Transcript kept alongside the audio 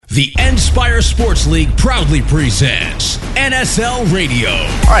The Inspire Sports League proudly presents NSL Radio.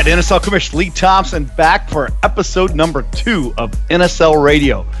 All right, NSL Commish Lee Thompson back for episode number 2 of NSL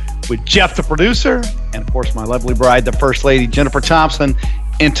Radio with Jeff, the producer, and of course my lovely bride, the First Lady, Jennifer Thompson.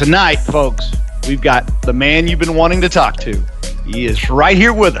 And tonight, folks, we've got the man you've been wanting to talk to. He is right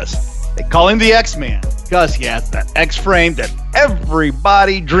here with us. They call him the X-Man because he has that X-frame that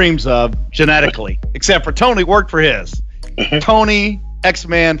everybody dreams of genetically, except for Toney worked for his. Toney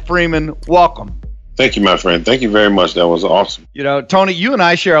X-Man Freeman, welcome. Thank you, my friend. Thank you very much. That was awesome. You know, Toney, you and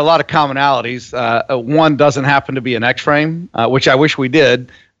I share a lot of commonalities. One doesn't happen to be an X-frame, which I wish we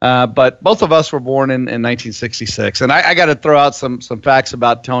did. But both of us were born in 1966. And I got to throw out some facts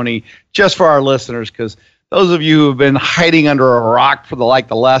about Toney just for our listeners, because those of you who have been hiding under a rock for the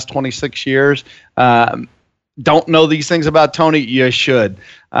last 26 years don't know these things about Toney. You should.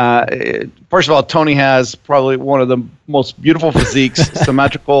 First of all, Toney has probably one of the most beautiful physiques,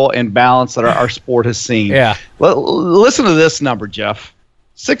 symmetrical and balanced that our sport has seen. Yeah. Listen to this number, Jeff.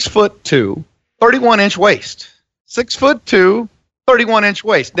 6'2", 31-inch waist. 6'2", 31-inch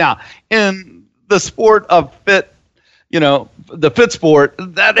waist. Now, in the sport of the fit sport,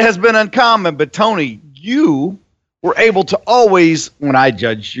 that has been uncommon. But Toney, you were able to always, when I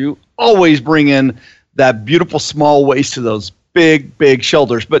judged you, always bring in that beautiful small waist to those big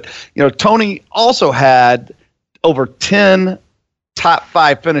shoulders. But, Toney also had over 10 top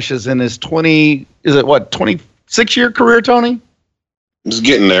 5 finishes in his 26-year career, Toney? It's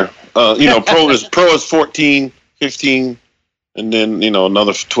getting there. Pro is 14, 15, and then,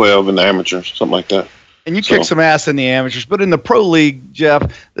 another 12 in the amateurs, something like that. And you kicked some ass in the amateurs, but in the pro league, Jeff,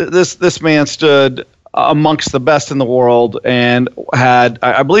 this man stood amongst the best in the world and had,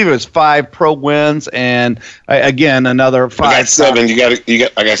 I believe it was 5 pro wins, and again another 5. I got 7. I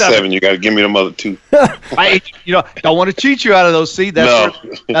got 7. You got to give me them other 2. Don't want to cheat you out of those. See,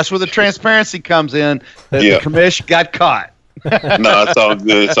 that's where the transparency comes in. The Commish got caught. No, it's all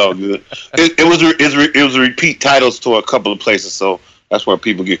good. It's all good. It was repeat titles to a couple of places, so that's where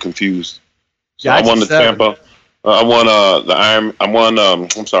people get confused. So I won the Tampa. I won the Iron. I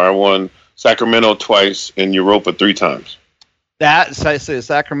won Sacramento twice and Europa 3 times.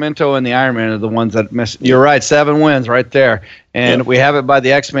 Sacramento and the Ironman are the ones that missed. You're right, 7 wins right there. And we have it by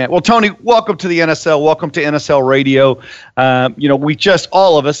the X-Man. Well, Toney, welcome to the NSL. Welcome to NSL Radio. We just,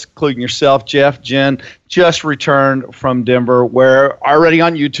 all of us, including yourself, Jeff, Jen, just returned from Denver. We're already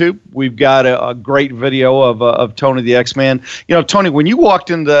on YouTube. We've got a great video of Toney the X-Man. Toney, when you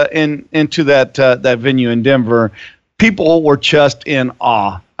walked into that venue in Denver, people were just in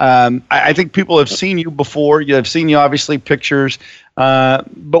awe. I think people have seen you before. They've seen you, obviously, pictures.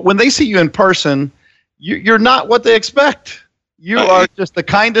 But when they see you in person, you're not what they expect. You are just the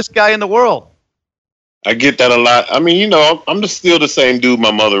kindest guy in the world. I get that a lot. I mean, I'm still the same dude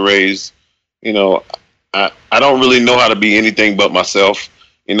my mother raised. I don't really know how to be anything but myself.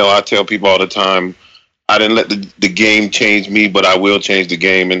 I tell people all the time, I didn't let the game change me, but I will change the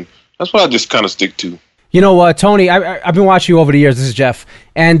game. And that's what I just kind of stick to. Toney, I've been watching you over the years. This is Jeff,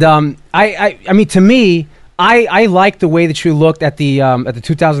 and I mean, to me, I like the way that you looked at the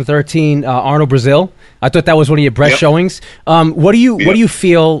 2013 Arnold Brazil. I thought that was one of your best showings. What do you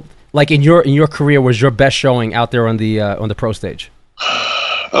feel like in your career was your best showing out there on the pro stage?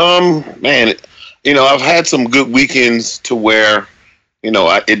 Man, I've had some good weekends to where,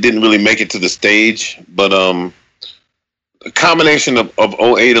 it didn't really make it to the stage, but a combination of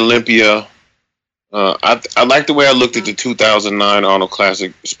 08 Olympia. I like the way I looked at the 2009 Arnold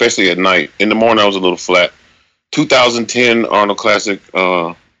Classic, especially at night. In the morning, I was a little flat. 2010 Arnold Classic,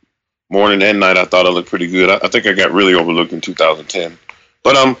 morning and night, I thought I looked pretty good. I think I got really overlooked in 2010.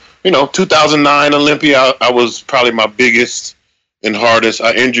 But 2009 Olympia, I was probably my biggest and hardest.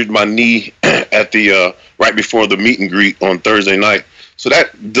 I injured my knee at the right before the meet and greet on Thursday night, so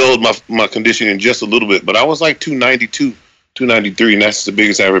that dulled my conditioning just a little bit. But I was like 292, 293, and that's the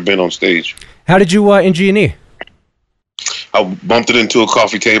biggest I've ever been on stage. How did you injure your knee? I bumped it into a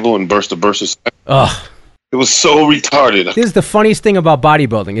coffee table and burst a burst. Ugh. It was so retarded. This is the funniest thing about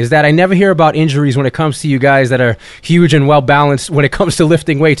bodybuilding, is that I never hear about injuries when it comes to you guys that are huge and well-balanced when it comes to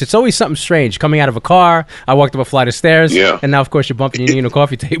lifting weights. It's always something strange. Coming out of a car, I walked up a flight of stairs, and now, of course, you're bumping your knee in a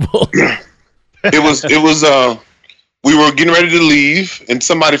coffee table. It was. We were getting ready to leave, and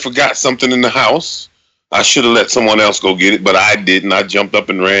somebody forgot something in the house. I should have let someone else go get it, but I didn't. I jumped up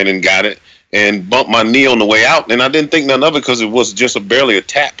and ran and got it and bumped my knee on the way out, and I didn't think none of it because it was just barely a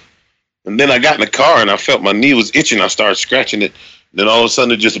tap. And then I got in the car and I felt my knee was itching. I started scratching it. Then all of a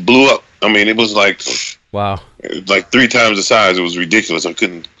sudden it just blew up. I mean, it was like, wow, like 3 times the size. It was ridiculous. I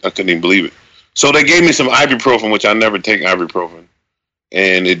couldn't even believe it. So they gave me some ibuprofen, which I never take ibuprofen.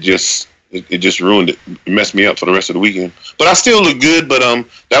 and it just ruined it. It messed me up for the rest of the weekend. But I still look good. But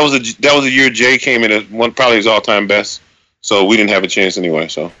that was a year Jay came in at probably his all-time best. So we didn't have a chance anyway.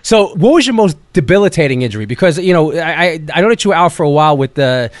 So what was your most debilitating injury? Because I know that you were out for a while with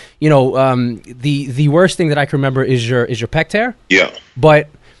the the worst thing that I can remember is your pec tear. Yeah. But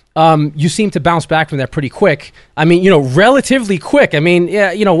you seem to bounce back from that pretty quick. I mean, relatively quick. I mean,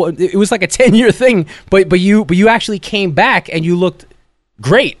 yeah, it was like a 10-year thing. But you actually came back and you looked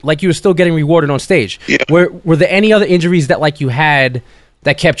great, like you were still getting rewarded on stage. Yeah. Were there any other injuries that you had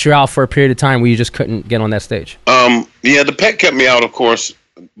that kept you out for a period of time where you just couldn't get on that stage? Yeah, the pec kept me out, of course,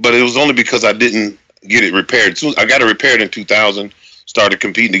 but it was only because I didn't get it repaired. So I got it repaired in 2000, started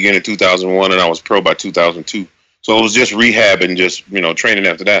competing again in 2001, and I was pro by 2002. So it was just rehab and just, training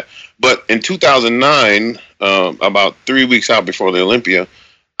after that. But in 2009, about 3 weeks out before the Olympia,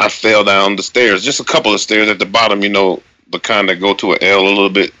 I fell down the stairs, just a couple of stairs at the bottom, the kind that go to an L a little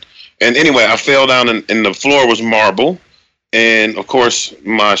bit. And anyway, I fell down and the floor was marble. And, of course,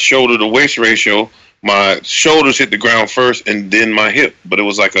 my shoulder to waist ratio, my shoulders hit the ground first and then my hip. But it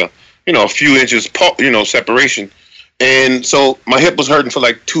was like a few inches, separation. And so my hip was hurting for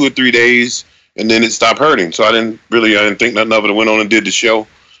like 2 or 3 days, and then it stopped hurting. So I didn't think nothing of it. I went on and did the show.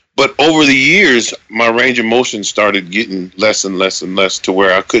 But over the years, my range of motion started getting less and less and less to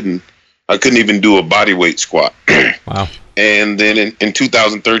where I couldn't even do a body weight squat. Wow. And then in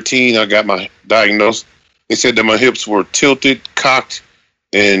 2013, I got my diagnosis. They said that my hips were tilted, cocked,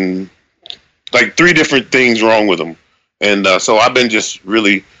 and like 3 different things wrong with them. And so I've been just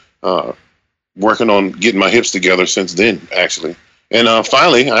really working on getting my hips together since then, actually. And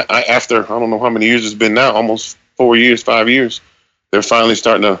finally, after I don't know how many years it's been now, almost 4 years, 5 years, they're finally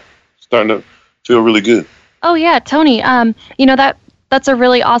starting to feel really good. Oh yeah, Tony. That's a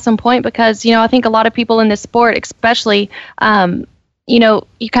really awesome point because I think a lot of people in this sport, especially,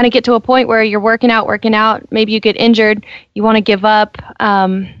 you kind of get to a point where you're working out, maybe you get injured, you want to give up,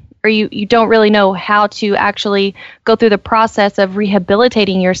 or you don't really know how to actually go through the process of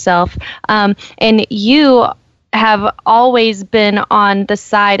rehabilitating yourself. And you have always been on the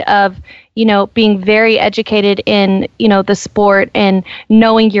side of, being very educated in, the sport and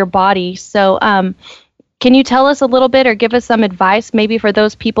knowing your body. So can you tell us a little bit or give us some advice maybe for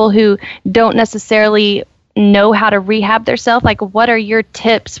those people who don't necessarily know how to rehab themselves? Like, what are your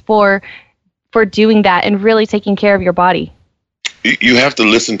tips for doing that and really taking care of your body? You have to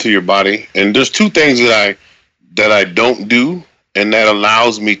listen to your body. And there's 2 things that I don't do, and that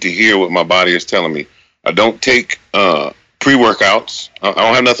allows me to hear what my body is telling me. I don't take pre-workouts. I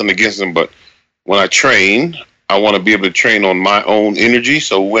don't have nothing against them, but when I train, I want to be able to train on my own energy.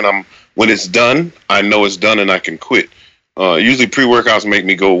 So when it's done, I know it's done and I can quit. Usually pre-workouts make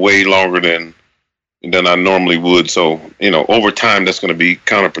me go way longer than I normally would. So, over time, that's going to be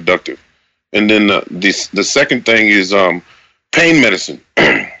counterproductive. And then the second thing is pain medicine.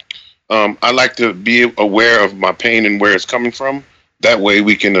 I like to be aware of my pain and where it's coming from. That way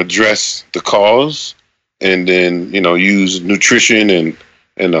we can address the cause and then, use nutrition and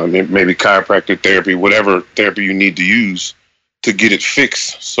maybe chiropractic therapy, whatever therapy you need to use to get it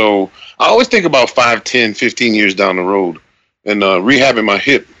fixed. So I always think about 5, 10, 15 years down the road and rehabbing my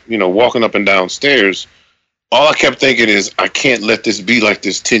hip, walking up and down stairs. All I kept thinking is I can't let this be like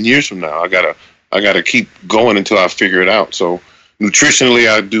this 10 years from now. I gotta keep going until I figure it out. So nutritionally,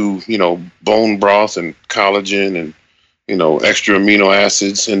 I do, bone broth and collagen and, extra amino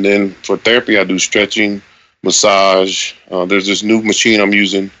acids. And then for therapy, I do stretching, massage. There's this new machine I'm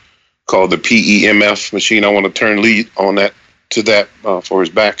using called the PEMF machine. I want to turn lead on that for his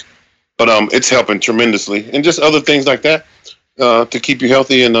back. But it's helping tremendously. And just other things like that to keep you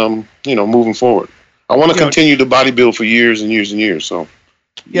healthy and, moving forward. I want to continue to bodybuild for years and years and years. So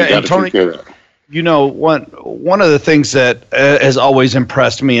yeah, and Tony, take care of that. One of the things that has always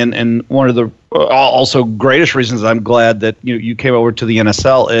impressed me, and one of the also greatest reasons I'm glad that you came over to the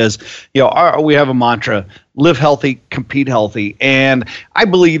NSL is, we have a mantra: live healthy, compete healthy. And I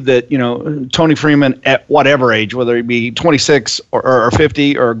believe that Toney Freeman at whatever age, whether it be 26 or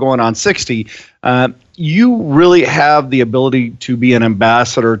 50 or going on 60, you really have the ability to be an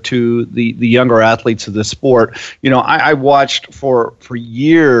ambassador to the younger athletes of the sport. I watched for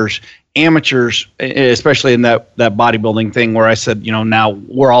years amateurs, especially in that bodybuilding thing where I said, now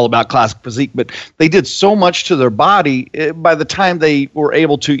we're all about classic physique, but they did so much to their body. By the time they were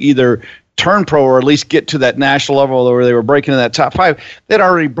able to either turn pro or at least get to that national level where they were breaking in that top 5, they'd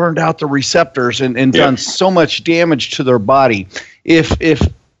already burned out the receptors and done so much damage to their body. If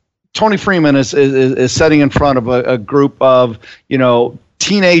Toney Freeman is sitting in front of a group of,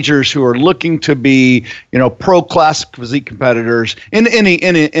 teenagers who are looking to be, pro classic physique competitors in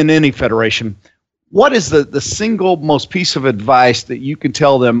any federation, what is the single most piece of advice that you can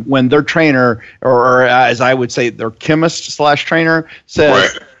tell them when their trainer, or as I would say, their chemist / trainer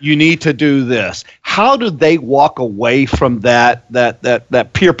says, right, you need to do this? How do they walk away from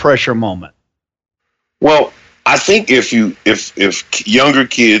that peer pressure moment? Well, I think if younger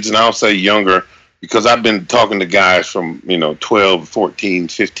kids, and I'll say younger, because I've been talking to guys from 12, 14,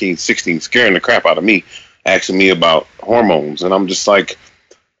 15, 16, scaring the crap out of me, asking me about hormones, and I'm just like,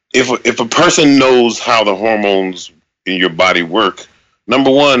 if a person knows how the hormones in your body work, number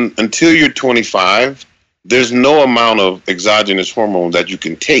one, until you're 25, there's no amount of exogenous hormone that you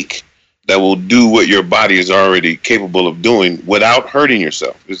can take that will do what your body is already capable of doing without hurting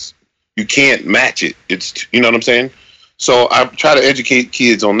yourself. You can't match it. You know what I'm saying? So I try to educate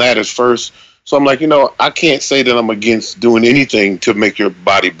kids on that as first. So I'm like, I can't say that I'm against doing anything to make your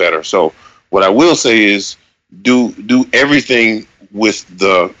body better. So what I will say is do everything with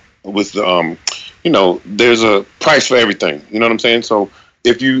the there's a price for everything. You know what I'm saying? So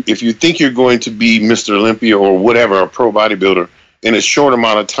if you think you're going to be Mr. Olympia or whatever, a pro bodybuilder, in a short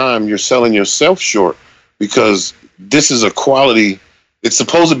amount of time, you're selling yourself short, because this is a quality. It's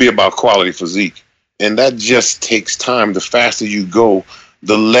supposed to be about quality physique, and that just takes time. The faster you go,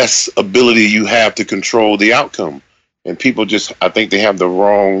 the less ability you have to control the outcome. And people I think they have the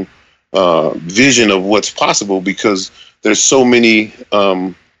wrong vision of what's possible, because there's so many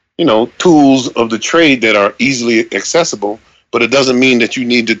tools of the trade that are easily accessible, but it doesn't mean that you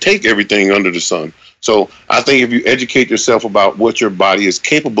need to take everything under the sun. So I think if you educate yourself about what your body is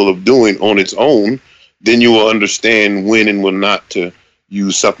capable of doing on its own, then you will understand when and when not to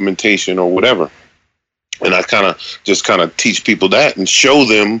use supplementation or whatever. And I kind of teach people that and show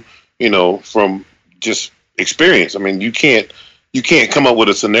them, from just experience. I mean, you can't come up with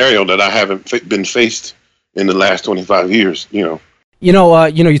a scenario that I haven't been faced in the last 25 years, You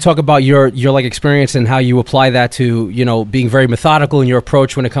talk about your experience and how you apply that to, being very methodical in your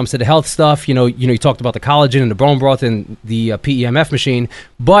approach when it comes to the health stuff. You talked about the collagen and the bone broth and the PEMF machine,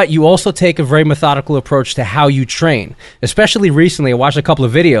 but you also take a very methodical approach to how you train. Especially recently, I watched a couple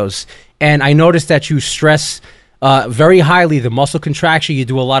of videos, and I noticed that you stress very highly the muscle contraction. You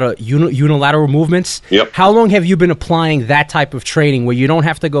do a lot of unilateral movements. Yep. How long have you been applying that type of training where you don't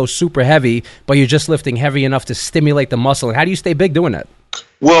have to go super heavy, but you're just lifting heavy enough to stimulate the muscle? And how do you stay big doing that?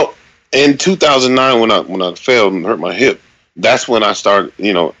 Well, in 2009, when I failed and hurt my hip, that's when I started,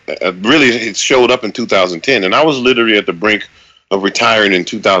 really it showed up in 2010. And I was literally at the brink of retiring in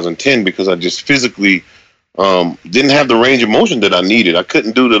 2010 because I just physically didn't have the range of motion that I needed. I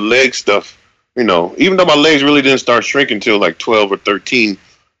couldn't do the leg stuff. Even though my legs really didn't start shrinking until like 12 or 13,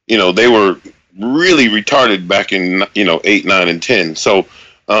 they were really retarded back in, 8, 9, and 10. So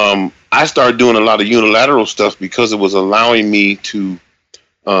I started doing a lot of unilateral stuff because it was allowing me to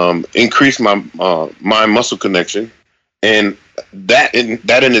increase my mind muscle connection. And that in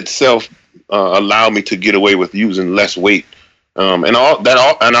itself allowed me to get away with using less weight. And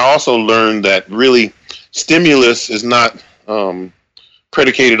I also learned that really stimulus is not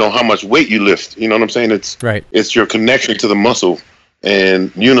predicated on how much weight you lift. You know what I'm saying? It's right. It's your connection to the muscle.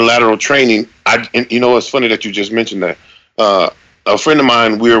 And unilateral training, it's funny that you just mentioned that. A friend of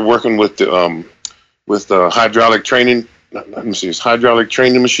mine, we were working with the hydraulic training. Let me see, it's hydraulic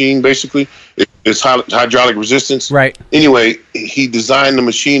training machine, basically. It's hydraulic resistance. Right. Anyway, he designed the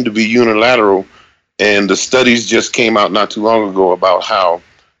machine to be unilateral, and the studies just came out not too long ago about how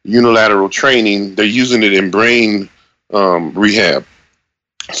unilateral training, they're using it in brain rehab.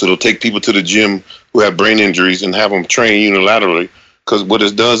 So they'll take people to the gym who have brain injuries and have them train unilaterally, because what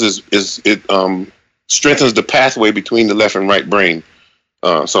it does is it strengthens the pathway between the left and right brain.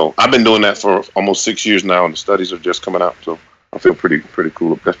 So I've been doing that for almost 6 years now, and the studies are just coming out. So I feel pretty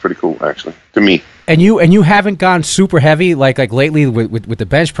cool. That's pretty cool, actually, to me. And you haven't gone super heavy like lately with the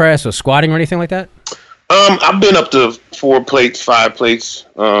bench press or squatting or anything like that? I've been up to 4 plates, 5 plates.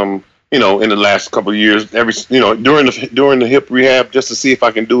 In the last couple of years, during the hip rehab, just to see if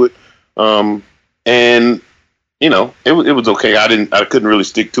I can do it. It was okay. I couldn't really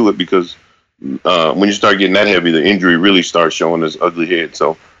stick to it because when you start getting that heavy, the injury really starts showing its ugly head.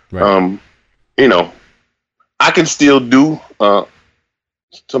 So, right. I can still do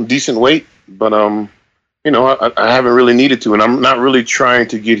some decent weight, but I haven't really needed to, and I'm not really trying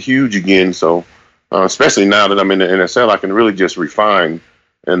to get huge again. So, especially now that I'm in the NSL, I can really just refine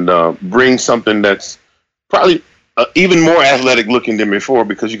and bring something that's probably even more athletic looking than before,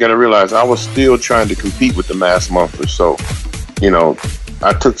 because you got to realize I was still trying to compete with the mass monsters. So,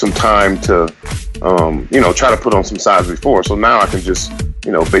 I took some time to, try to put on some size before. So now I can just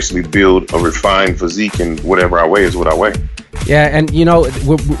basically build a refined physique, and whatever I weigh is what I weigh. Yeah, and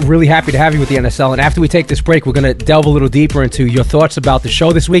we're really happy to have you with the NSL. And after we take this break, we're going to delve a little deeper into your thoughts about the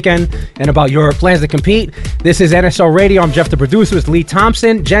show this weekend and about your plans to compete. This is NSL Radio. I'm Jeff, the producer. It's Lee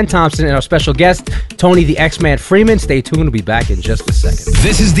Thompson, Jen Thompson, and our special guest, Toney the X-Man Freeman. Stay tuned. We'll be back in just a second.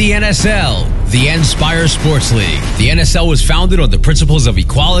 This is the NSL, the Inspire Sports League. The NSL was founded on the principles of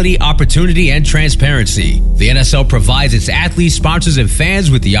equality, opportunity, and transparency. The NSL provides its athletes, sponsors, and fans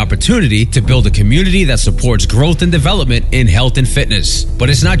with the opportunity to build a community that supports growth and development in health and fitness. But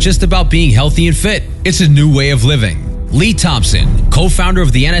it's not just about being healthy and fit. It's a new way of living. Lee Thompson, co-founder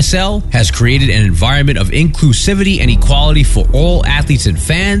of the NSL, has created an environment of inclusivity and equality for all athletes and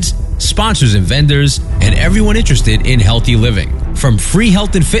fans, sponsors and vendors, and everyone interested in healthy living. From free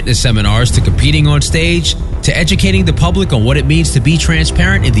health and fitness seminars to competing on stage to educating the public on what it means to be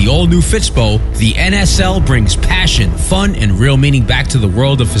transparent in the all-new FitSpo, the NSL brings passion, fun, and real meaning back to the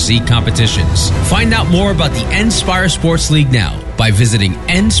world of physique competitions. Find out more about the Inspire Sports League now by visiting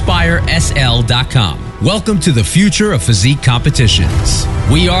inspiresl.com. Welcome to the future of physique competitions.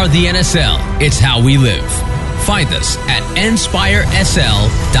 We are the NSL. It's how we live. Find us at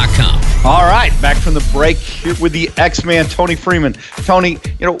inspiresl.com. All right, back from the break here with the X-Man Toney Freeman. Tony,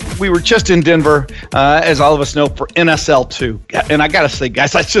 we were just in Denver, as all of us know, for NSL 2. And I got to say,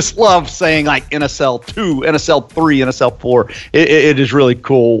 guys, I just love saying like NSL 2, NSL 3, NSL 4. It is really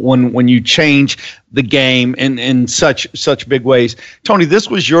cool when you change the game in such big ways. Tony, this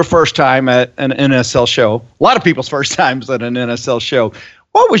was your first time at an NSL show. A lot of people's first times at an NSL show.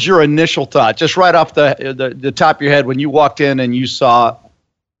 What was your initial thought, just right off the top of your head, when you walked in and you saw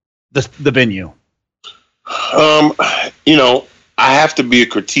the venue? I have to be a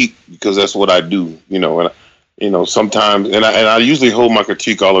critique because that's what I do. Sometimes, and I usually hold my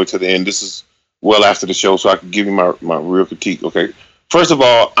critique all the way to the end. This is well after the show, so I can give you my real critique. Okay, first of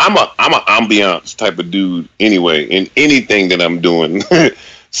all, I'm an ambiance type of dude anyway in anything that I'm doing.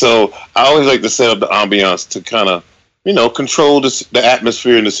 So I always like to set up the ambiance to kind of control the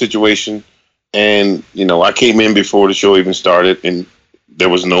atmosphere and the situation. And, I came in before the show even started, and there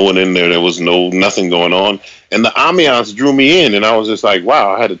was no one in there. There was nothing going on. And the ambiance drew me in, and I was just like,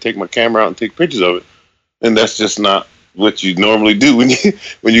 wow, I had to take my camera out and take pictures of it. And that's just not what you normally do when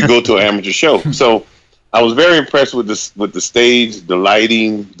you go to an amateur show. So I was very impressed with the stage, the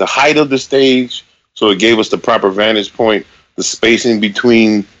lighting, the height of the stage. So it gave us the proper vantage point, the spacing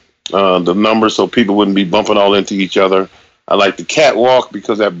between the numbers so people wouldn't be bumping all into each other. I like the catwalk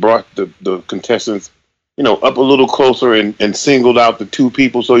because that brought the contestants, up a little closer and singled out the two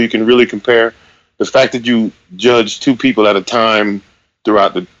people so you can really compare. The fact that you judge two people at a time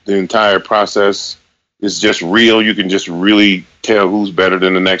throughout the entire process is just real. You can just really tell who's better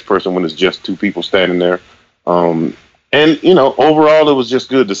than the next person when it's just two people standing there. And overall it was just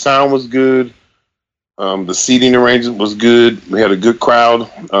good. The sound was good. The seating arrangement was good. We had a good crowd.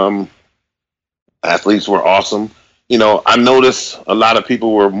 Athletes were awesome. I noticed a lot of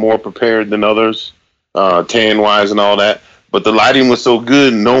people were more prepared than others, tan-wise and all that. But the lighting was so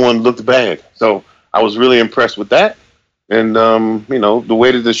good, no one looked bad. So I was really impressed with that. And, the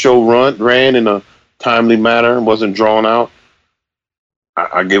way that the show ran in a timely manner and wasn't drawn out,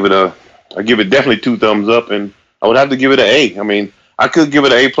 I give it definitely 2 thumbs up. And I would have to give it an A. I mean, I could give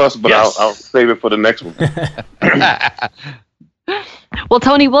it an A+, but yes. I'll save it for the next one. Well,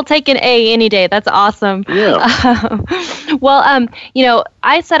 Tony, we'll take an A any day. That's awesome. Yeah.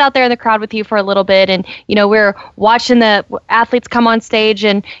 I sat out there in the crowd with you for a little bit, and, we're watching the athletes come on stage,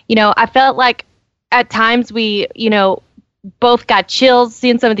 and, I felt like at times we, both got chills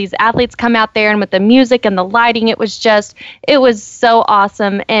seeing some of these athletes come out there, and with the music and the lighting, it was so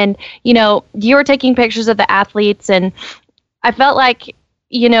awesome. And, you were taking pictures of the athletes, and I felt like,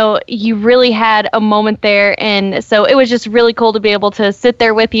 you really had a moment there. And so it was just really cool to be able to sit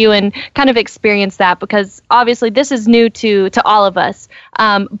there with you and kind of experience that, because obviously this is new to all of us.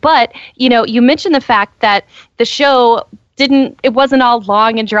 But, you mentioned the fact that the show it wasn't all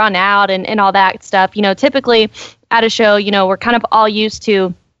long and drawn out and all that stuff. Typically at a show, we're kind of all used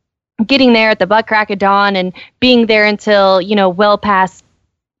to getting there at the butt crack of dawn and being there until, well past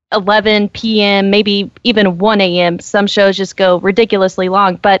 11 p.m., maybe even 1 a.m. Some shows just go ridiculously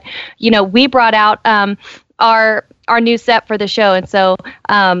long. But, we brought out our new set for the show. And so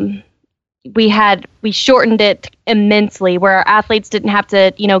we shortened it immensely, where our athletes didn't have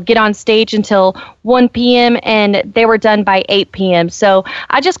to, get on stage until 1 p.m. and they were done by 8 p.m. So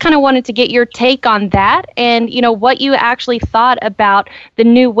I just kind of wanted to get your take on that and, what you actually thought about the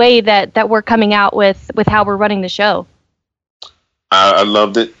new way that we're coming out with how we're running the show. I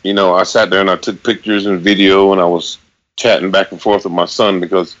loved it. I sat there and I took pictures and video, and I was chatting back and forth with my son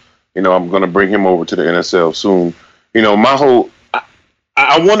because, you know, I'm going to bring him over to the NSL soon. You know,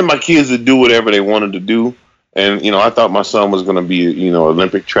 I wanted my kids to do whatever they wanted to do. And, you know, I thought my son was going to be, you know,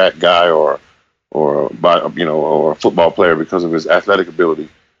 Olympic track guy or a football player because of his athletic ability.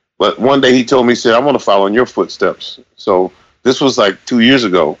 But one day he told me, he said, I want to follow in your footsteps. So this was like 2 years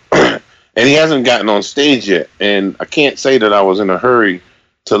ago. And he hasn't gotten on stage yet. And I can't say that I was in a hurry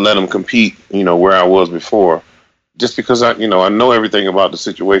to let him compete, you know, where I was before, just because I know everything about the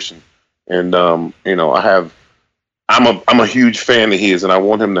situation. And, you know, I'm a huge fan of his, and I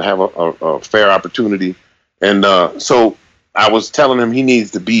want him to have a fair opportunity. And so I was telling him he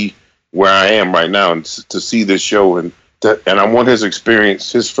needs to be where I am right now and to see this show. And I want his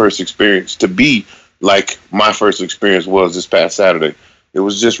first experience, to be like my first experience was this past Saturday. It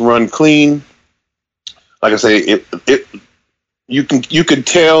was just run clean. Like I say, you could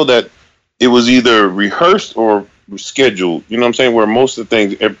tell that it was either rehearsed or scheduled. You know what I'm saying? Where most of the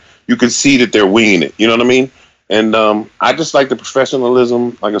things, you could see that they're winging it. You know what I mean? And I just like the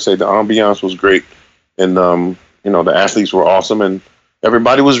professionalism. Like I say, the ambiance was great. And, you know, the athletes were awesome. And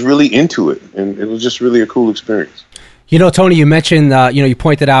everybody was really into it. And it was just really a cool experience. You know, Tony, you mentioned, you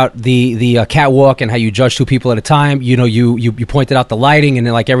pointed out the catwalk and how you judge two people at a time. You know, you pointed out the lighting and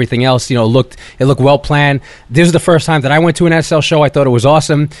then, like everything else, you know, it looked well planned. This is the first time that I went to an NSL show. I thought it was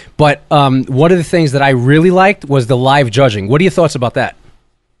awesome. But one of the things that I really liked was the live judging. What are your thoughts about that?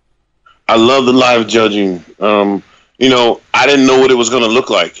 I love the live judging. You know, I didn't know what it was going to look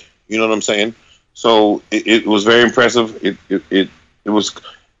like. You know what I'm saying? So it was very impressive. It was.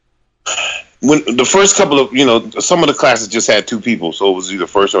 When the first couple of, you know, some of the classes just had two people, so it was either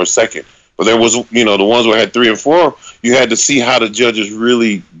first or second. But there was, you know, the ones where had 3 and 4, you had to see how the judges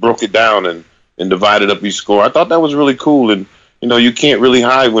really broke it down and divided up each score. I thought that was really cool. And, you know, you can't really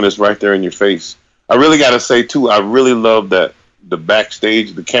hide when it's right there in your face. I really got to say, too, I really love that the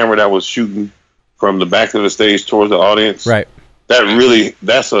backstage, the camera that was shooting from the back of the stage towards the audience. Right. That really,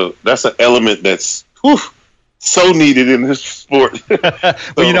 that's an element that's, whew, so needed in this sport.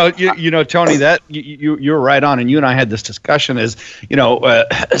 Well, you know, Tony, that you're right on, and you and I had this discussion. Is, you know,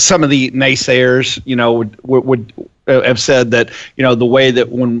 some of the naysayers, you know, would have said that, you know, the way that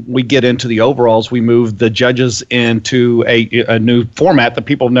when we get into the overalls, we move the judges into a new format that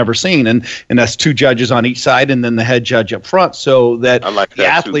people have never seen, and that's 2 judges on each side, and then the head judge up front, so that the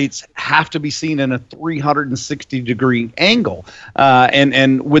athletes have to be seen in a 360-degree angle.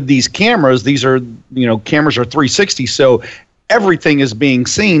 And with these cameras, these are, you know, cameras are 360, so everything is being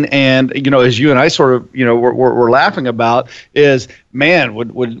seen. And, you know, as you and I sort of, you know, we're laughing about is, man,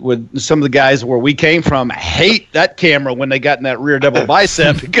 would some of the guys where we came from hate that camera when they got in that rear double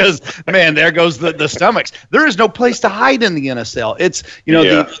bicep because, man, there goes the stomachs. There is no place to hide in the NSL. It's, you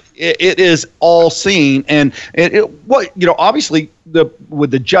know, it is all seen. And what, you know, obviously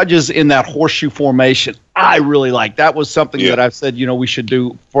with the judges in that horseshoe formation, I really like. That was something that I've said, you know, we should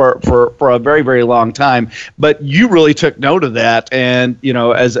do for a very, very long time. But you really took note of that. And, you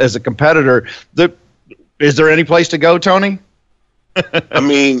know, as a competitor, is there any place to go, Tony? I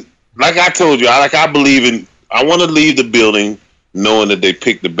mean, like I told you, I believe I want to leave the building knowing that they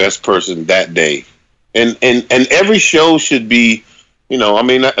picked the best person that day. And every show should be, you know, I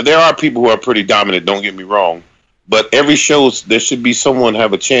mean, there are people who are pretty dominant, don't get me wrong. But every show, there should be someone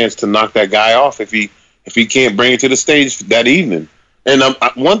have a chance to knock that guy off if he can't bring it to the stage that evening. And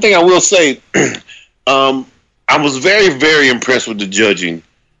one thing I will say, I was very, very impressed with the judging.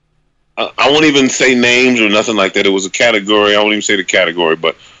 I won't even say names or nothing like that. It was a category. I won't even say the category.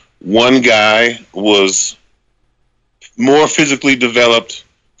 But one guy was more physically developed,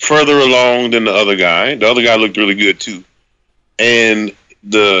 further along than the other guy. The other guy looked really good, too. And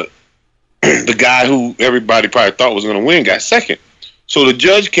the guy who everybody probably thought was going to win got second. So the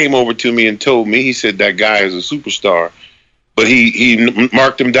judge came over to me and told me, he said that guy is a superstar. But he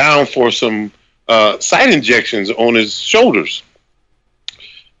marked him down for some site injections on his shoulders.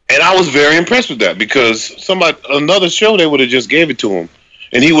 And I was very impressed with that because another show, they would have just gave it to him.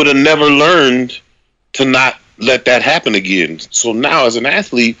 And he would have never learned to not let that happen again. So now as an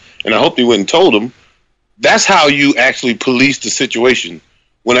athlete, and I hope they went and told him, that's how you actually police the situation.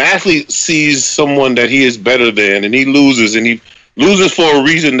 When an athlete sees someone that he is better than and he loses for a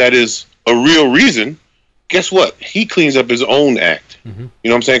reason that is a real reason, guess what? He cleans up his own act. Mm-hmm. You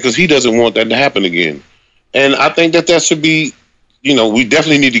know what I'm saying? Because he doesn't want that to happen again. And I think that should be, you know, we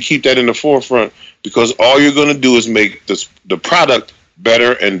definitely need to keep that in the forefront because all you're going to do is make the product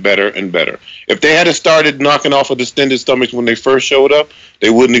better and better and better. If they had started knocking off of distended stomachs when they first showed up,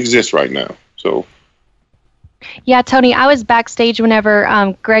 they wouldn't exist right now. So, Yeah, Tony, I was backstage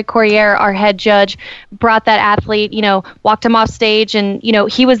whenever Greg Corriere, our head judge, brought that athlete, walked him off stage, and,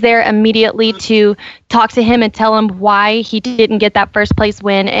 he was there immediately to talk to him and tell him why he didn't get that first place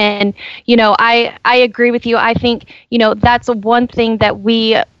win. And, I agree with you. I think, that's one thing that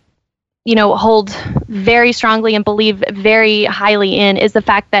we hold very strongly and believe very highly in is the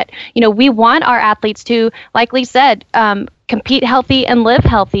fact that, we want our athletes to, like Lee said, compete healthy and live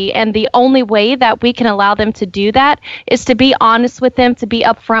healthy. And the only way that we can allow them to do that is to be honest with them, to be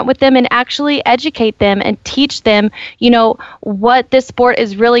upfront with them, and actually educate them and teach them, what this sport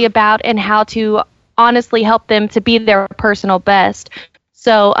is really about and how to honestly help them to be their personal best.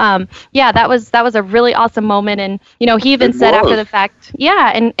 So, that was a really awesome moment. And, he even said after the fact,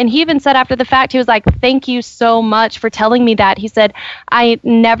 and he even said after the fact, he was like, thank you so much for telling me that. He said, I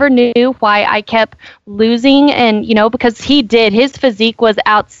never knew why I kept losing. And, because he did, his physique was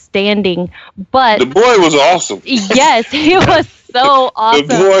outstanding, but the boy was awesome. Yes, he was so awesome.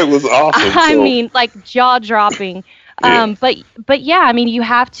 The boy was awesome. I mean, like jaw dropping. Yeah. But yeah, I mean, you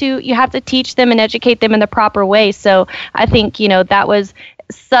have to teach them and educate them in the proper way. So I think, that was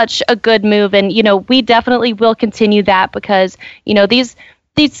such a good move. And, we definitely will continue that because,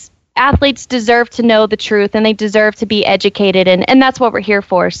 these athletes deserve to know the truth and they deserve to be educated. And that's what we're here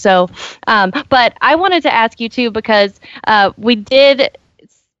for. So, but I wanted to ask you too, because we did,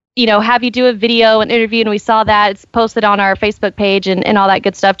 have you do a video and interview, and we saw that it's posted on our Facebook page and all that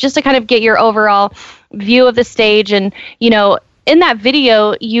good stuff, just to kind of get your overall view of the stage. And, in that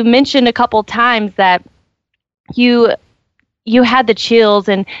video, you mentioned a couple times that you had the chills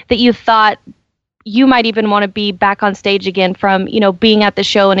and that you thought you might even want to be back on stage again from, being at the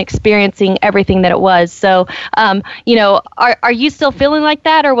show and experiencing everything that it was. So, are you still feeling like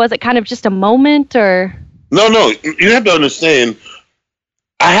that, or was it kind of just a moment, or? No, you have to understand.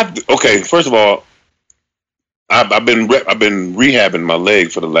 Okay, first of all, I've been rehabbing my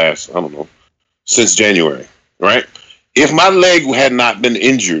leg for the last, since January, right? If my leg had not been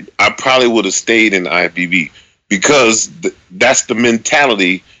injured, I probably would have stayed in IFBB because that's the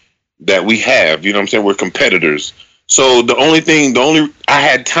mentality that we have. You know what I'm saying? We're competitors. So I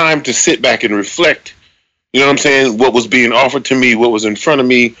had time to sit back and reflect, you know what I'm saying? What was being offered to me, what was in front of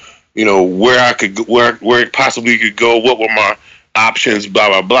me, where I could go, where it possibly could go, what were my options, blah,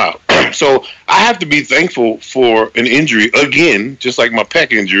 blah, blah. So I have to be thankful for an injury again, just like my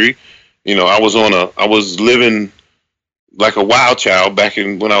pec injury. I was living like a wild child back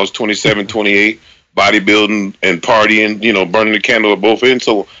when I was 27, 28, bodybuilding and partying, burning the candle at both ends.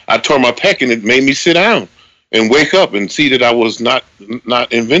 So I tore my pec and it made me sit down and wake up and see that I was not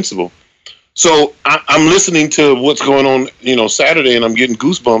invincible. So I'm listening to what's going on, Saturday, and I'm getting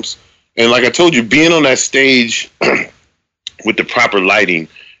goosebumps. And like I told you, being on that stage with the proper lighting,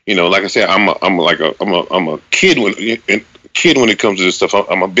 like I said, I'm a kid when it comes to this stuff.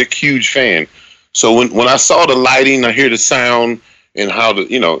 I'm a big, huge fan. So when I saw the lighting, I hear the sound and how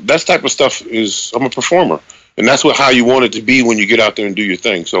that type of stuff I'm a performer, and that's how you want it to be when you get out there and do your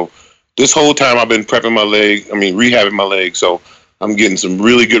thing. So this whole time I've been rehabbing my leg. So I'm getting some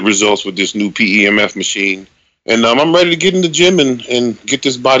really good results with this new PEMF machine. And I'm ready to get in the gym and get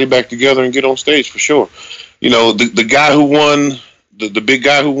this body back together and get on stage for sure. The guy who won, the big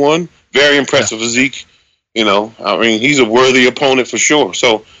guy who won, very impressive physique. He's a worthy opponent for sure.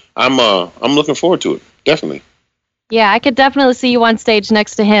 So I'm looking forward to it, definitely. Yeah, I could definitely see you on stage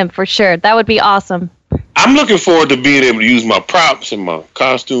next to him for sure. That would be awesome. I'm looking forward to being able to use my props and my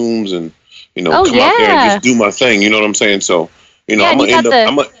costumes and come out there and just do my thing. You know what I'm saying? So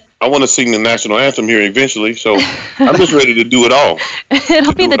I want to sing the national anthem here eventually. So I'm just ready to do it all.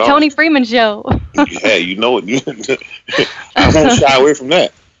 It'll be the Toney Freeman show. Yeah, you know it. I won't shy away from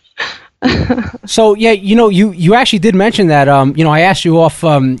that. So yeah, you actually did mention that. I asked you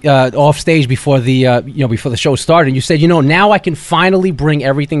off stage before the show started, and you said, now I can finally bring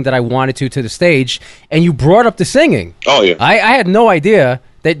everything that I wanted to the stage, and you brought up the singing. Oh yeah, I had no idea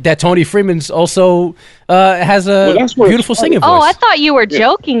that Toney Freeman's also has a beautiful singing voice. Oh, I thought you were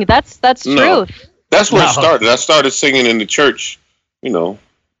joking. That's no, truth. That's where it started. I started singing in the church,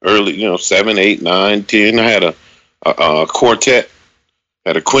 early, 7, 8, 9, 10. I had a quartet.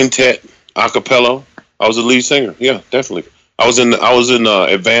 Had a quintet, a cappella. I was a lead singer. Yeah, definitely. I was in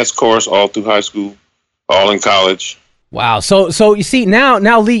advanced chorus all through high school, all in college. Wow. So you see now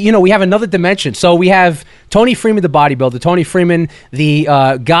Lee, we have another dimension. So we have Toney Freeman, the bodybuilder, Toney Freeman, the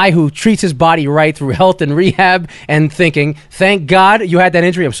guy who treats his body right through health and rehab and thinking. Thank God you had that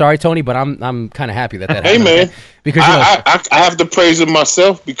injury. I'm sorry, Tony, but I'm kind of happy that happened. Hey man, because I have to praise it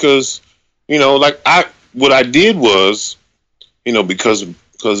myself because what I did was. Because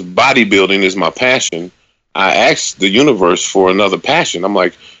bodybuilding is my passion, I asked the universe for another passion. I'm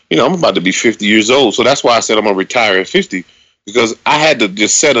like, I'm about to be 50 years old. So that's why I said I'm going to retire at 50, because I had to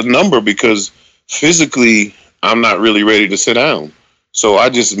just set a number, because physically I'm not really ready to sit down. So I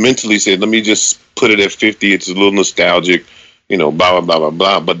just mentally said, let me just put it at 50. It's a little nostalgic, blah, blah, blah, blah,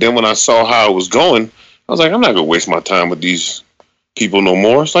 blah. But then when I saw how it was going, I was like, I'm not going to waste my time with these people no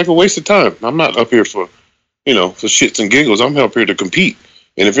more. It's like a waste of time. I'm not up here for shits and giggles. I'm up here to compete.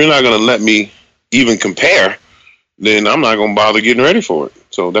 And if you're not going to let me even compare, then I'm not going to bother getting ready for it.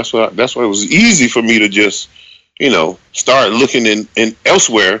 So that's why it was easy for me to just, start looking in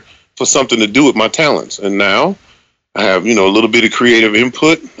elsewhere for something to do with my talents. And now I have, a little bit of creative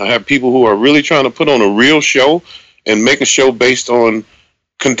input. I have people who are really trying to put on a real show and make a show based on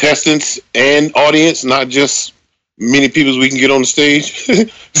contestants and audience, not just many people as we can get on the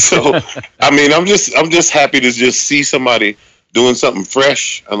stage. So, I mean, I'm just happy to just see somebody doing something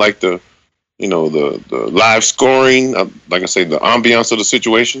fresh. I like the live scoring, like I say, the ambiance of the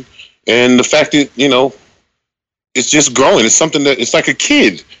situation, and the fact that, it's just growing. It's something that it's like a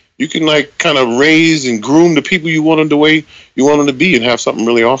kid. You can like kind of raise and groom the people you want them the way you want them to be and have something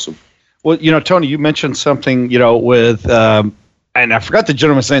really awesome. Well, Tony, you mentioned something, with, and I forgot the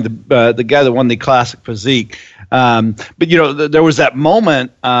gentleman's name, the guy that won the Classic Physique. But, there was that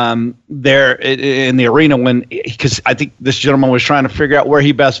moment there in the arena when, because I think this gentleman was trying to figure out where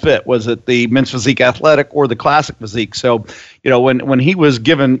he best fit. Was it the men's physique athletic or the Classic Physique? So, when he was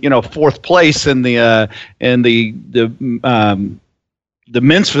given, fourth place in the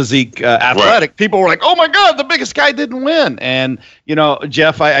men's physique athletic, right, people were like, oh my God, the biggest guy didn't win. And,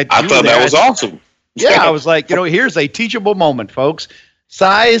 Jeff, I thought that was awesome. Yeah, I was like, here's a teachable moment, folks.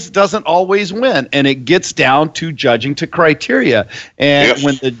 Size doesn't always win, and it gets down to judging to criteria. And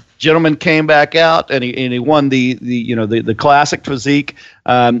when the gentleman came back out and he won the Classic Physique,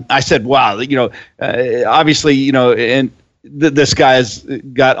 I said, wow, obviously, and this guy's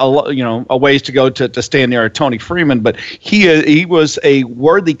got a ways to go to stay near Toney Freeman, but he was a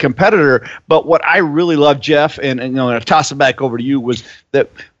worthy competitor. But what I really love, Jeff, and I'll toss it back over to you, was that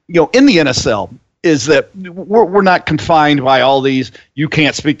in the NSL is that we're not confined by all these. You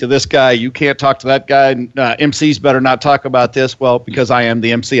can't speak to this guy, you can't talk to that guy. MCs better not talk about this. Well, because I am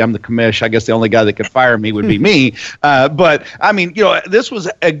the MC, I'm the commish. I guess the only guy that could fire me would be me. But I mean, this was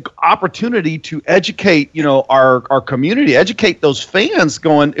an opportunity to educate, our community, educate those fans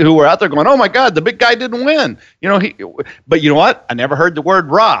who were out there going, oh my God, the big guy didn't win. But you know what? I never heard the word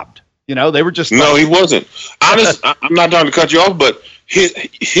robbed. They were just no, he wasn't. Honest, I'm not trying to cut you off, but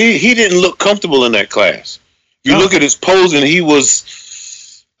he didn't look comfortable in that class. You look at his pose, and he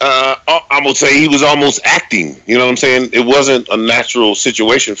was, I would say, he was almost acting. You know what I'm saying? It wasn't a natural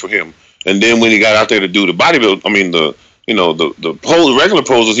situation for him. And then when he got out there to do the bodybuilding, the regular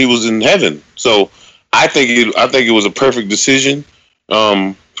poses, he was in heaven. So I think it was a perfect decision.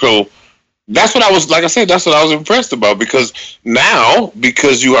 So that's what I was, like I said, that's what I was impressed about, because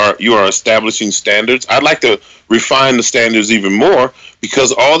you are establishing standards. I'd like to refine the standards even more,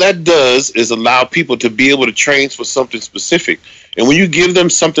 because all that does is allow people to be able to train for something specific. And when you give them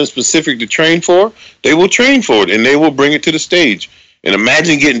something specific to train for, they will train for it and they will bring it to the stage. And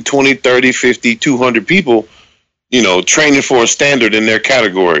imagine getting 20, 30, 50, 200 people, training for a standard in their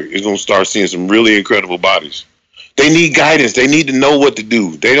category. You're going to start seeing some really incredible bodies. They need guidance. They need to know what to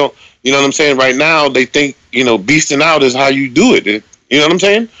do. They don't, you know what I'm saying? Right now, they think, beasting out is how you do it. You know what I'm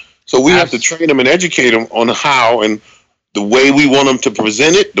saying? So we have to train them and educate them on how and the way we want them to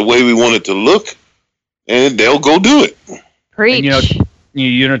present it, the way we want it to look, and they'll go do it. Preach.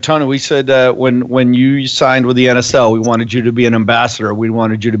 And, Tony, we said when you signed with the NSL, we wanted you to be an ambassador. We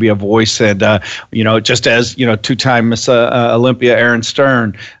wanted you to be a voice, and just as two-time Miss Olympia Aaron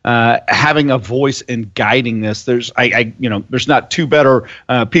Stern, having a voice in guiding this. There's not two better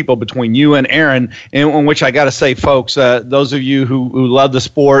people between you and Aaron. In which I got to say, folks, those of you who love the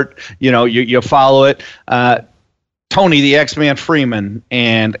sport, you follow it. Tony, the X-Man Freeman,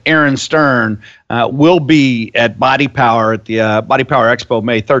 and Aaron Stern will be at Body Power at the Body Power Expo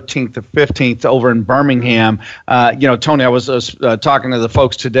May 13th to 15th over in Birmingham. Tony, I was talking to the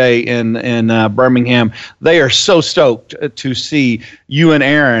folks today in Birmingham. They are so stoked to see you and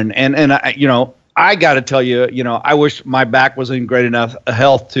Aaron. And I got to tell you, I wish my back was in great enough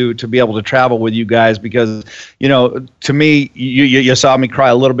health to be able to travel with you guys, because, to me, you saw me cry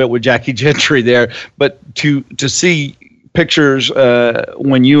a little bit with Jackie Gentry there, but to see pictures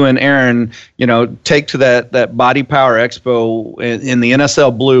when you and Aaron, take to that Body Power Expo in the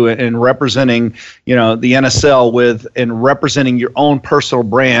NSL blue and representing, the NSL and representing your own personal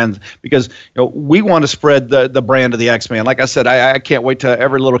brand, because we want to spread the brand of the X-Man. Like I said, I can't wait till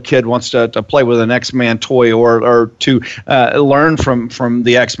every little kid wants to play with an X-Man toy or to learn from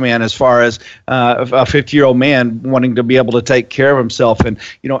the X-Man, as far as a 50-year-old man wanting to be able to take care of himself. And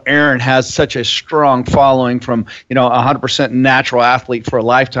Aaron has such a strong following from 100% natural athlete for a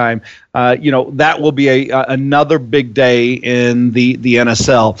lifetime. That will be another big day in the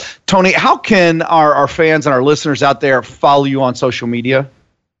NSL. Tony, how can our fans and our listeners out there follow you on social media?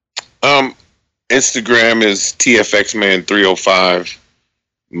 Instagram is TFXman305.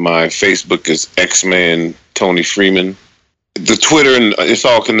 My Facebook is X-Man Toney Freeman. The Twitter, and it's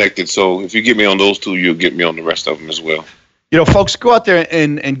all connected. So if you get me on those two, you'll get me on the rest of them as well. Folks, go out there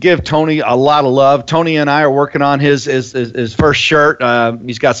and give Tony a lot of love. Tony and I are working on his first shirt.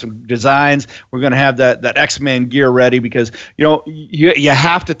 He's got some designs. We're going to have that X-Men gear ready, because you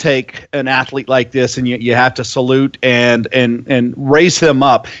have to take an athlete like this and you have to salute and raise him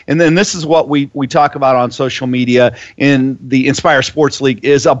up. And then this is what we talk about on social media in the Inspire Sports League,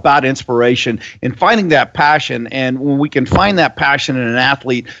 is about inspiration and finding that passion. And when we can find that passion in an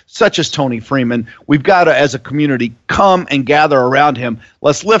athlete such as Toney Freeman, we've got to, as a community, come and gather around him.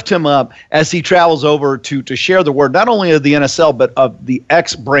 Let's lift him up as he travels over to share the word, not only of the NSL, but of the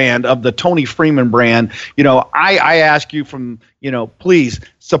X brand, of the Toney Freeman brand. I ask you please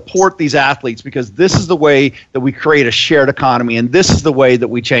support these athletes, because this is the way that we create a shared economy, and this is the way that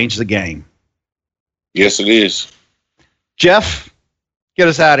we change the game. Yes, it is. Jeff, get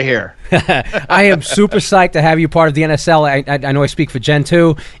us out of here. I am super psyched to have you part of the NSL. I know I speak for Jen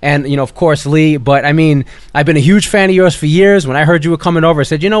too, and of course Lee. But I mean, I've been a huge fan of yours for years. When I heard you were coming over, I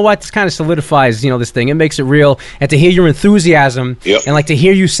said, this kind of solidifies this thing. It makes it real. And to hear your enthusiasm, and to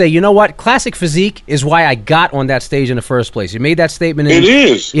hear you say, classic physique is why I got on that stage in the first place. You made that statement. It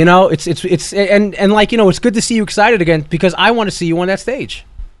is. It's good to see you excited again, because I want to see you on that stage.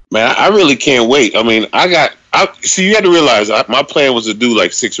 Man, I really can't wait. I mean, see, you had to realize my plan was to do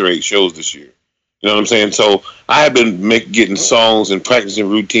like 6 or 8 shows this year. You know what I'm saying? So I have been getting songs and practicing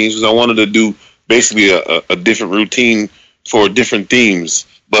routines, because I wanted to do basically a different routine for different themes.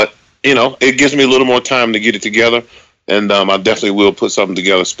 But, it gives me a little more time to get it together. And I definitely will put something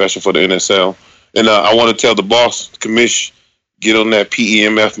together special for the NSL. And I want to tell the boss, Commish, get on that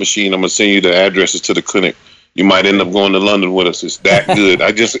PEMF machine. I'm going to send you the addresses to the clinic. You might end up going to London with us. It's that good.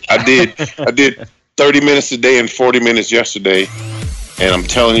 I did 30 minutes today and 40 minutes yesterday, and I'm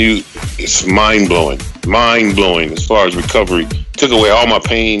telling you, it's mind-blowing as far as recovery. Took away all my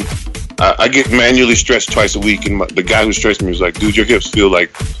pain. I get manually stretched twice a week, and the guy who stretched me was like, dude, your hips feel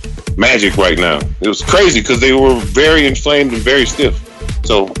like magic right now. It was crazy, because they were very inflamed and very stiff.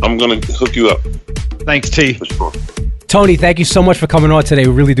 So I'm going to hook you up. Thanks, T. For sure. Tony, thank you so much for coming on today.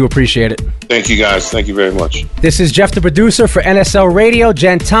 We really do appreciate it. Thank you, guys. Thank you very much. This is Jeff, the producer for NSL Radio.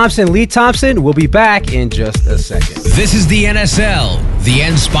 Jen Thompson, Lee Thompson. We'll be back in just a second. This is the NSL, the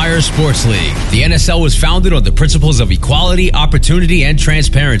Inspire Sports League. The NSL was founded on the principles of equality, opportunity, and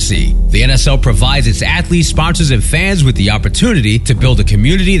transparency. The NSL provides its athletes, sponsors, and fans with the opportunity to build a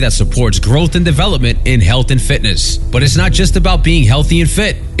community that supports growth and development in health and fitness. But it's not just about being healthy and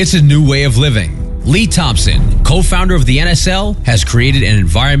fit. It's a new way of living. Lee Thompson, co-founder of the NSL, has created an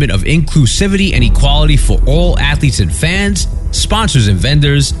environment of inclusivity and equality for all athletes and fans, sponsors and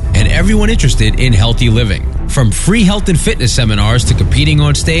vendors, and everyone interested in healthy living. From free health and fitness seminars to competing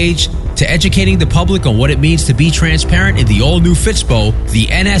on stage to educating the public on what it means to be transparent in the all-new FitSpo, the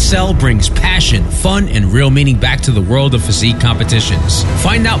NSL brings passion, fun, and real meaning back to the world of physique competitions.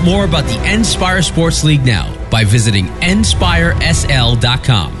 Find out more about the Inspire Sports League now by visiting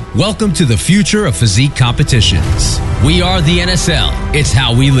inspiresl.com. Welcome to the future of physique competitions. We are the NSL. It's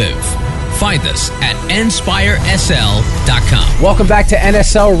how we live. Find us at inspiresl.com. Welcome back to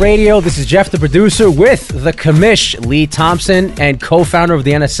NSL Radio. This is Jeff, the producer, with the Commish, Lee Thompson, and co-founder of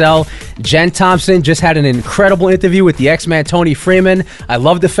the NSL, Jen Thompson. Just had an incredible interview with the X-Man Toney Freeman. I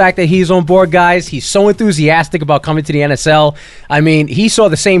love the fact that he's on board, guys. He's so enthusiastic about coming to the NSL. I mean, he saw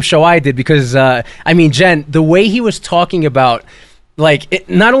the same show I did because, Jen, the way he was talking about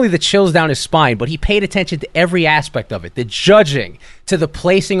not only the chills down his spine, but he paid attention to every aspect of it. The judging, to the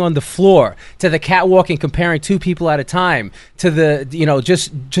placing on the floor, to the catwalk and comparing 2 people at a time, to the,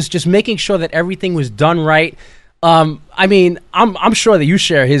 just making sure that everything was done right. I'm sure that you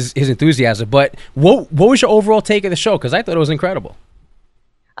share his enthusiasm, but what was your overall take of the show? Because I thought it was incredible.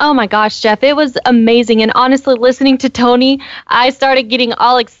 Oh my gosh, Jeff, it was amazing. And honestly, listening to Toney, I started getting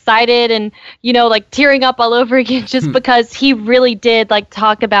all excited and, like tearing up all over again just because he really did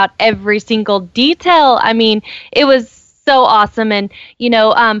talk about every single detail. I mean, it was so awesome. And,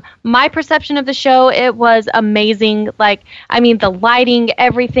 my perception of the show, it was amazing. The lighting,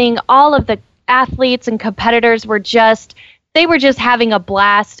 everything, all of the athletes and competitors were just having a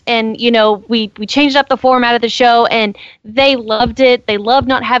blast. And, we changed up the format of the show and they loved it. They loved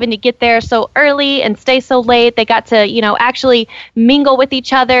not having to get there so early and stay so late. They got to, actually mingle with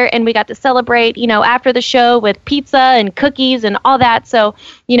each other, and we got to celebrate, after the show with pizza and cookies and all that. So,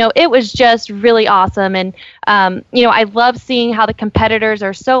 it was just really awesome. And, I love seeing how the competitors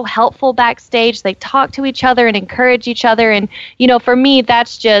are so helpful backstage. They talk to each other and encourage each other. And, for me,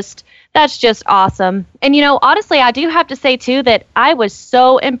 that's just awesome. And, honestly, I do have to say, too, that I was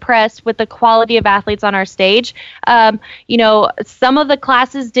so impressed with the quality of athletes on our stage. Some of the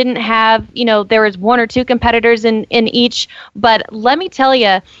classes didn't have, there was one or two competitors in each. But let me tell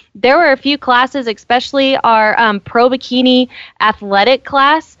you, there were a few classes, especially our pro bikini athletic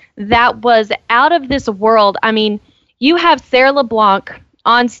class, that was out of this world. I mean, you have Sarah LeBlanc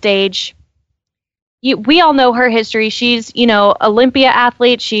on stage. We all know her history. She's, Olympia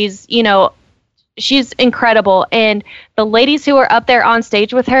athlete. She's incredible. And the ladies who are up there on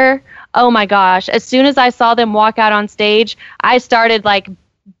stage with her, oh my gosh, as soon as I saw them walk out on stage, I started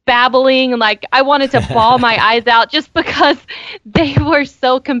babbling, I wanted to bawl my eyes out just because they were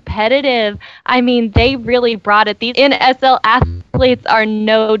so competitive. I mean, they really brought it. These NSL athletes are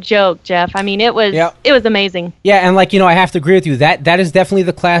no joke, Jeff. I mean, it was amazing. Yeah, and I have to agree with you. That is definitely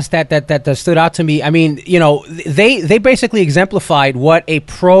the class that stood out to me. I mean, they basically exemplified what a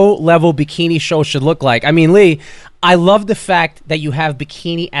pro level bikini show should look like. I mean, Lee, I love the fact that you have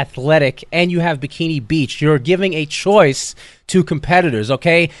bikini athletic and you have bikini beach. You're giving a choice to competitors,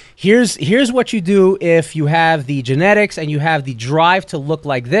 okay? Here's what you do if you have the genetics and you have the drive to look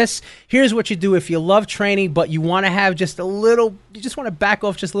like this. Here's what you do if you love training but you want to have just a little, you just want to back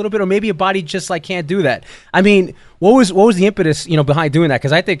off just a little bit, or maybe your body just can't do that. I mean, what was the impetus, behind doing that?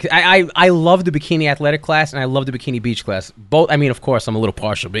 Because I think I love the bikini athletic class and I love the bikini beach class. Both. I mean, of course, I'm a little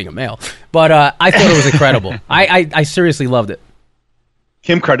partial being a male, but I thought it was incredible. I seriously loved it.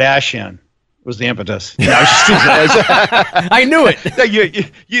 Kim Kardashian was the impetus. I knew it.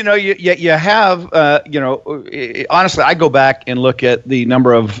 You have, honestly, I go back and look at the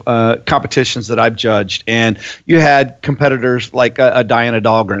number of competitions that I've judged, and you had competitors like a Diana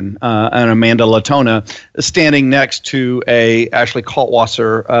Dahlgren and Amanda Latona standing next to a Ashley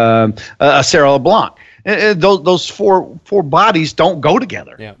Kaltwasser, a Sarah LeBlanc. Those four bodies don't go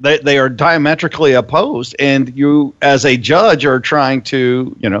together. Yeah. They are diametrically opposed, and you, as a judge, are trying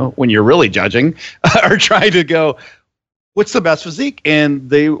to, when you're really judging, are trying to go, what's the best physique? And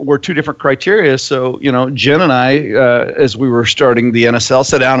they were two different criteria. So, Jen and I, as we were starting the NSL,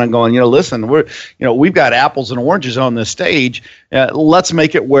 sat down and going, listen, we've got apples and oranges on this stage. Let's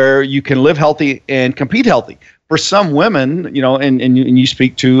make it where you can live healthy and compete healthy. For some women, and you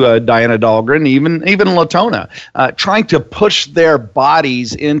speak to Diana Dahlgren, even Latona, trying to push their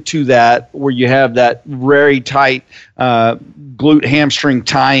bodies into that where you have that very tight glute hamstring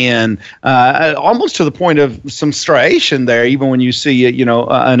tie-in, almost to the point of some striation there. Even when you see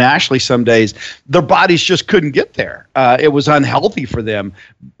an Ashley some days, their bodies just couldn't get there. It was unhealthy for them.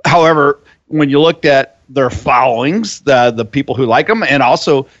 However, when you looked at their followings, the people who like them, and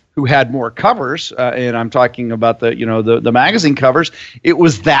also who had more covers, and I'm talking about the magazine covers, it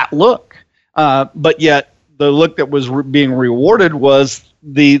was that look. But yet the look that was being rewarded was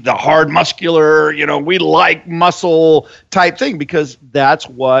the hard muscular, we like muscle type thing, because that's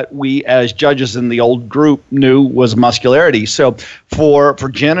what we as judges in the old group knew was muscularity. So for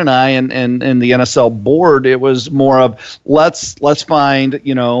Jen and I and the NSL board, it was more of let's find,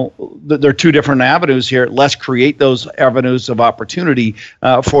 there are two different avenues here. Let's create those avenues of opportunity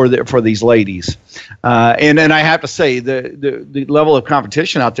for these ladies. And I have to say the level of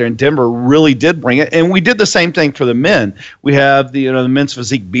competition out there in Denver really did bring it. And we did the same thing for the men. We have the men's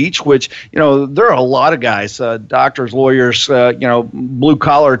physique beach, which, there are a lot of guys, doctors, lawyers, blue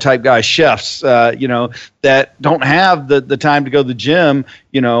collar type guys, chefs, that don't have the time to go to the gym,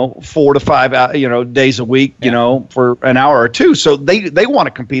 4 to 5 days a week, for an hour or two. So they want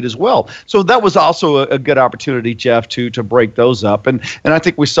to compete as well. So that was also a good opportunity, Jeff, to break those up. And I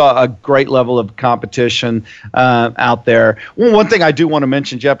think we saw a great level of competition out there. One thing I do want to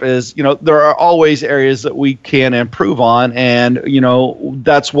mention, Jeff, is, there are always areas that we can improve on. And,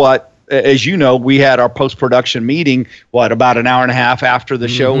 that's what as you know, we had our post-production meeting, about an hour and a half after the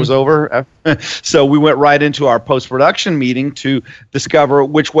show was over. So we went right into our post-production meeting to discover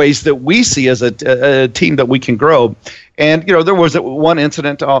which ways that we see as a team that we can grow. And, there was one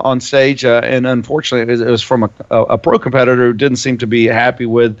incident on stage, and unfortunately it was from a pro competitor who didn't seem to be happy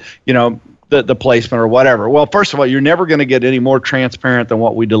with, the placement or whatever. Well, first of all, you're never going to get any more transparent than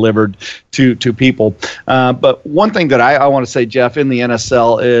what we delivered to people. But one thing that I want to say, Jeff, in the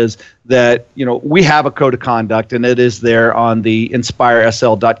NSL is that, we have a code of conduct, and it is there on the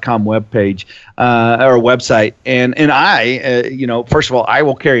inspiresl.com webpage or website. And I, first of all, I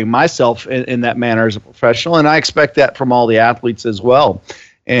will carry myself in that manner as a professional, and I expect that from all the athletes as well.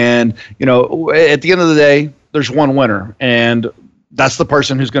 And, at the end of the day, there's one winner, and that's the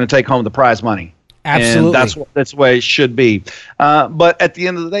person who's going to take home the prize money. Absolutely. And that's the way it should be. But at the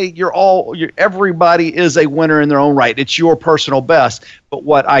end of the day, everybody is a winner in their own right. It's your personal best. But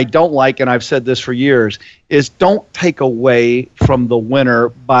what I don't like, and I've said this for years, is don't take away from the winner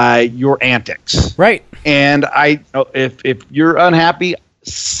by your antics. Right. And if you're unhappy,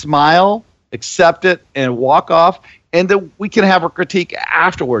 smile, accept it, and walk off, and then we can have a critique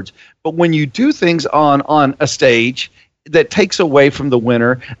afterwards. But when you do things on a stage that takes away from the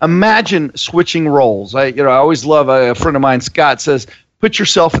winner, imagine switching roles. I always love, a friend of mine, Scott, says, put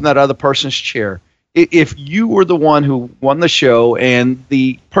yourself in that other person's chair. If you were the one who won the show and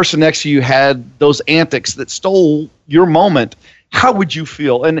the person next to you had those antics that stole your moment, how would you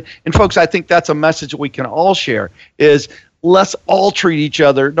feel? And folks, I think that's a message that we can all share, is let's all treat each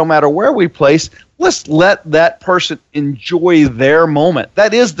other, no matter where we place. Let's let that person enjoy their moment.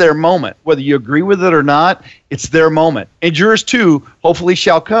 That is their moment. Whether you agree with it or not, it's their moment. And yours too, hopefully,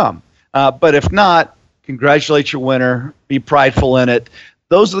 shall come. But if not, congratulate your winner. Be prideful in it.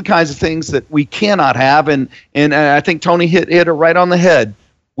 Those are the kinds of things that we cannot have. And I think Tony hit it right on the head.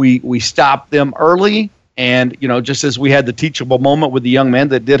 We stopped them early. And, just as we had the teachable moment with the young man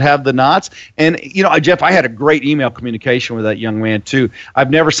that did have the knots. And, Jeff, I had a great email communication with that young man, too. I've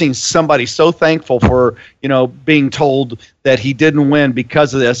never seen somebody so thankful for, being told that he didn't win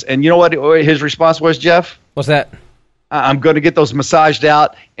because of this. And you know what his response was, Jeff? What's that? I'm going to get those massaged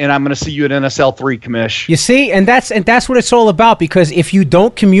out, and I'm going to see you at NSL 3, Commish. You see, and that's what it's all about, because if you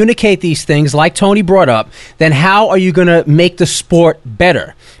don't communicate these things, like Tony brought up, then how are you going to make the sport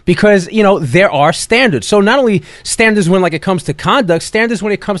better? Because, there are standards. So not only standards when it comes to conduct, standards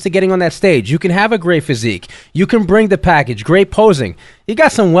when it comes to getting on that stage. You can have a great physique. You can bring the package, great posing. You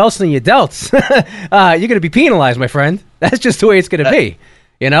got some welts in your delts. You're going to be penalized, my friend. That's just the way it's going to be.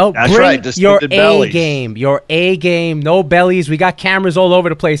 That's bring right. your A game, no bellies. We got cameras all over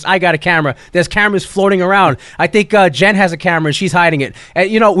the place. I got a camera. There's cameras floating around. I think Jen has a camera and she's hiding it.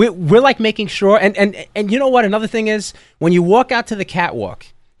 And, we're making sure. And you know what? Another thing is, when you walk out to the catwalk,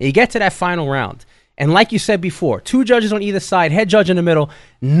 you get to that final round. And like you said before, 2 judges on either side, head judge in the middle,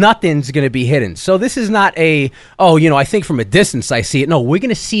 nothing's going to be hidden. So this is not I think from a distance I see it. No, we're going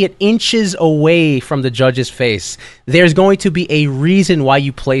to see it inches away from the judge's face. There's going to be a reason why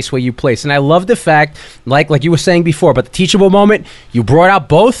you place where you place. And I love the fact, like you were saying before, but the teachable moment, you brought out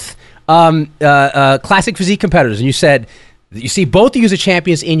both classic physique competitors, and you said, you see, both of you as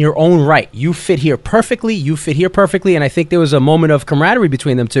champions in your own right. You fit here perfectly. And I think there was a moment of camaraderie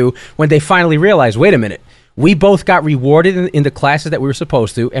between them two when they finally realized, wait a minute, we both got rewarded in the classes that we were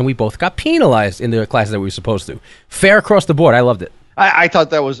supposed to, and we both got penalized in the classes that we were supposed to. Fair across the board. I loved it. I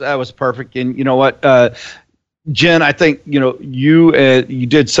thought that was perfect. And you know what, Jen, I think you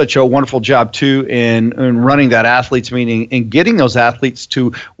did such a wonderful job too in running that athletes meeting and getting those athletes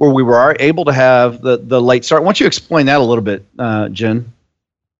to where we were able to have the late start. Why don't you explain that a little bit, Jen?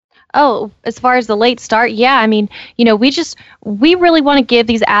 Oh, as far as the late start, yeah. I mean, we really want to give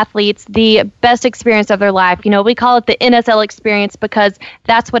these athletes the best experience of their life. We call it the NSL experience because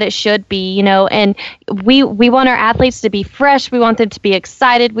that's what it should be, and we want our athletes to be fresh. We want them to be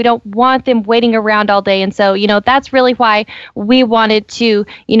excited. We don't want them waiting around all day. And so, that's really why we wanted to,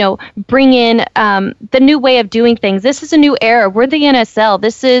 bring in the new way of doing things. This is a new era. We're the NSL.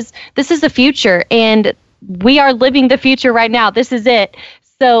 This is the future, and we are living the future right now. This is it.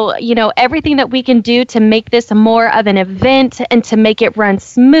 So, everything that we can do to make this more of an event and to make it run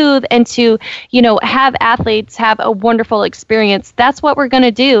smooth and to, have athletes have a wonderful experience, that's what we're going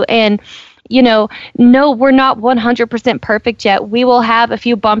to do. And, no, we're not 100% perfect yet. We will have a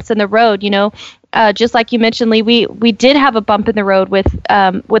few bumps in the road, just like you mentioned, Lee, we did have a bump in the road with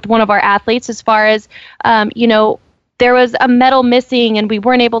one of our athletes as far as, there was a medal missing and we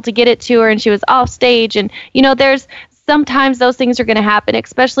weren't able to get it to her and she was off stage. And, there's sometimes those things are going to happen,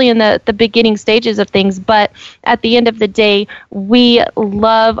 especially in the beginning stages of things. But at the end of the day, we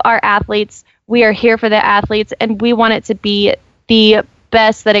love our athletes. We are here for the athletes, and we want it to be the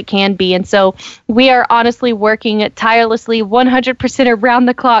best that it can be. And so we are honestly working tirelessly 100% around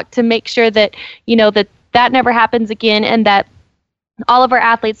the clock to make sure that, that never happens again, and that all of our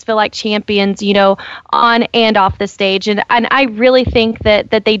athletes feel like champions, on and off the stage. And I really think that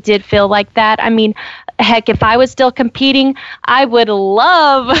they did feel like that. I mean, heck, if I was still competing, I would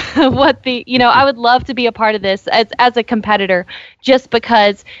love I would love to be a part of this as a competitor, just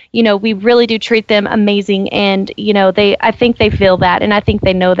because, we really do treat them amazing. And, I think they feel that, and I think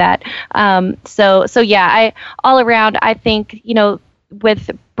they know that. So yeah, all around, I think,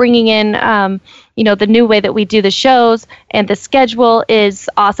 with bringing in, the new way that we do the shows and the schedule is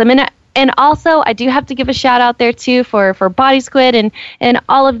awesome. And also, I do have to give a shout out there too for Body Squid and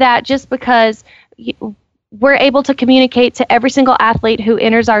all of that, just because we're able to communicate to every single athlete who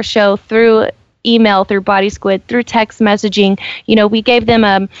enters our show through email, through Body Squid, through text messaging. We gave them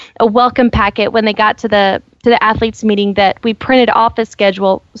a welcome packet when they got to the athletes meeting that we printed off the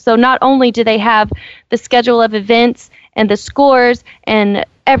schedule. So not only do they have the schedule of events and the scores and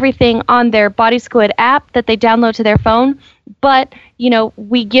everything on their Body Squid app that they download to their phone, but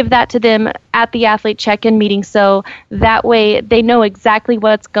we give that to them at the athlete check-in meeting, so that way they know exactly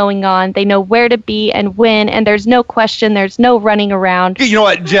what's going on. They know where to be and when, and there's no question, there's no running around. You know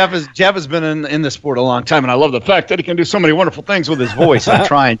what, Jeff has been in the sport a long time, and I love the fact that he can do so many wonderful things with his voice. I'm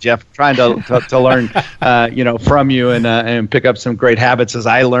trying, Jeff, to learn, from you and pick up some great habits as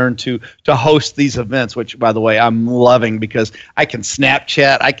I learn to host these events, which, by the way, I'm loving, because I can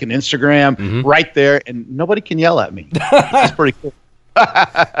Snapchat, I can Instagram right there, and nobody can yell at me. It's pretty cool.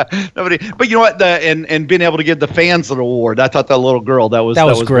 Nobody, but you know what? And being able to give the fans an award, I thought that little girl that was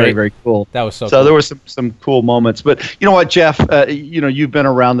great. Very, very cool. That was so cool. There were some cool moments. But you know what, Jeff? You've been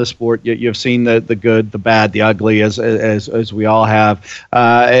around the sport. You've seen the good, the bad, the ugly, as we all have,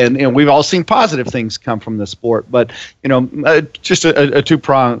 and we've all seen positive things come from the sport. But just a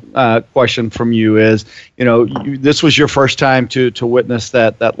two-pronged question from you is, this was your first time to witness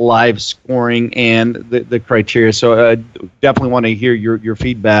that live scoring and the criteria. So definitely want to hear your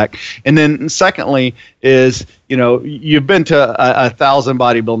feedback. And then secondly is, you've been to 1,000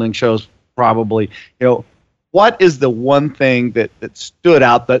 bodybuilding shows probably. What is the one thing that stood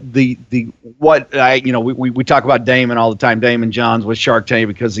out, we talk about Damon all the time, Damon Johns with Shark Tank,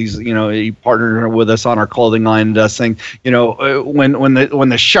 because he's, he partnered with us on our clothing line and does things. When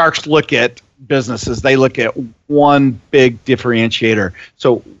the sharks look at businesses, they look at one big differentiator.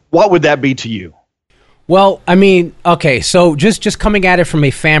 So what would that be to you? Well, I mean, okay, so just coming at it from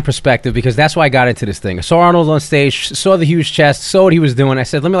a fan perspective, because that's why I got into this thing. I saw Arnold on stage, saw the huge chest, saw what he was doing. I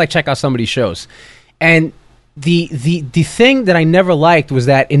said, let me check out some of these shows. And the thing that I never liked was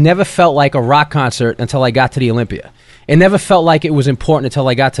that it never felt like a rock concert until I got to the Olympia. It never felt like it was important until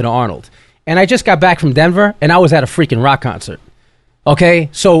I got to the Arnold. And I just got back from Denver, and I was at a freaking rock concert. Okay,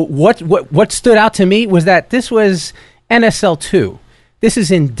 so what stood out to me was that this was NSL 2. This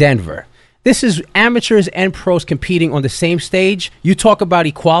is in Denver. This is amateurs and pros competing on the same stage. You talk about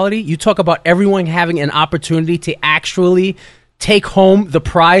equality. You talk about everyone having an opportunity to actually take home the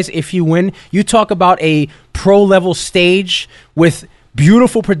prize if you win. You talk about a pro-level stage with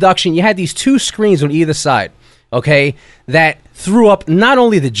beautiful production. You had these two screens on either side, okay, that threw up not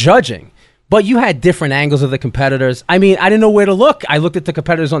only the judging, but you had different angles of the competitors. I mean, I didn't know where to look. I looked at the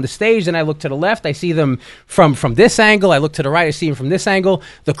competitors on the stage, and I looked to the left. I see them from this angle. I look to the right. I see them from this angle.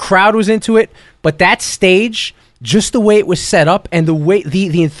 The crowd was into it. But that stage, just the way it was set up and the way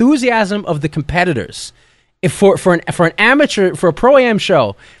the enthusiasm of the competitors, for an amateur, for a Pro-Am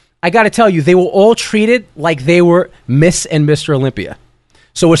show, I got to tell you, they were all treated like they were Miss and Mr. Olympia.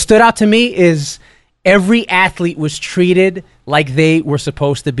 So what stood out to me is every athlete was treated like they were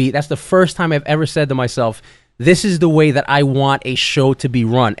supposed to be. That's the first time I've ever said to myself, this is the way that I want a show to be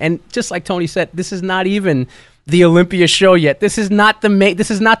run. And just like Tony said, this is not even the Olympia show yet. This is not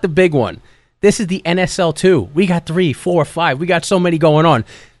the big one. This is the NSL 2. We got 3, 4, 5. We got so many going on.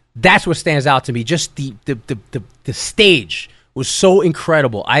 That's what stands out to me. Just the stage was so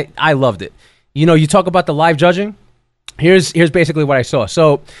incredible. I loved it. You talk about the live judging. Here's basically what I saw.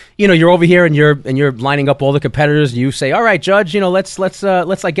 So, you're over here and you're lining up all the competitors. You say, "All right, judge, let's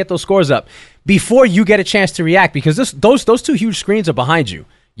get those scores up." Before you get a chance to react, because those two huge screens are behind you.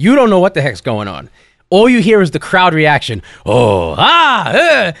 You don't know what the heck's going on. All you hear is the crowd reaction. Oh,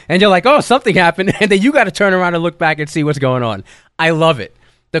 and you're like, "Oh, something happened." And then you got to turn around and look back and see what's going on. I love it.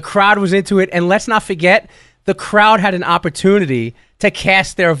 The crowd was into it, and let's not forget, the crowd had an opportunity to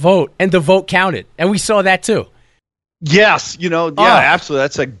cast their vote, and the vote counted, and we saw that too. Yes, absolutely.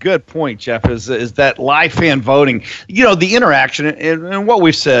 That's a good point, Jeff, is that live fan voting. The interaction, and what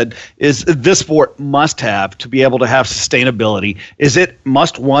we've said is this sport must have, to be able to have sustainability, is it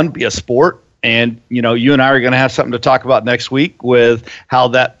must, one, be a sport. And, you and I are going to have something to talk about next week with how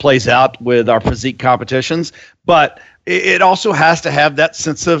that plays out with our physique competitions. But it also has to have that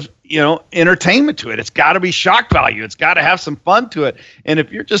sense of, entertainment to it. It's got to be shock value. It's got to have some fun to it. And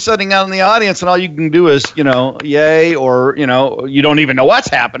if you're just sitting out in the audience and all you can do is, yay, or, you don't even know what's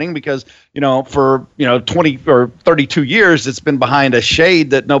happening because, for, 20 or 32 years, it's been behind a shade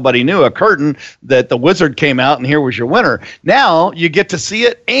that nobody knew, a curtain that the wizard came out and here was your winner. Now you get to see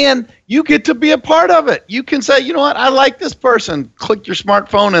it and you get to be a part of it. You can say, you know what, I like this person. Click your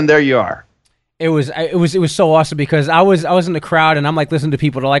smartphone and there you are. It was so awesome because I was in the crowd and I'm like listening to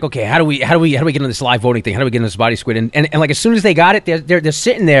people. They're like, okay, how do we get into this live voting thing? How do we get into this body squid? And like as soon as they got it, they're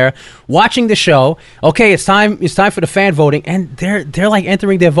sitting there watching the show. Okay, it's time for the fan voting, and they're like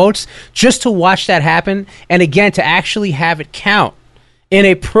entering their votes just to watch that happen. And again, to actually have it count in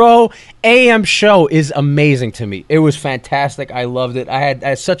a pro AM show is amazing to me. It was fantastic. I loved it. I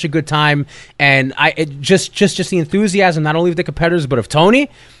had such a good time, and just the enthusiasm not only of the competitors but of Toney.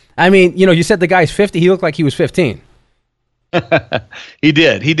 I mean, you said the guy's 50. He looked like he was 15. He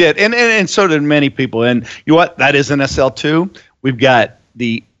did. And so did many people. And you know what? That is NSL 2. We've got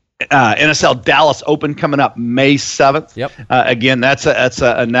the NSL Dallas Open coming up May 7th. Yep. Again, that's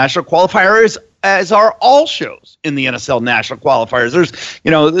a national qualifier, as are all shows in the NSL national qualifiers. There's,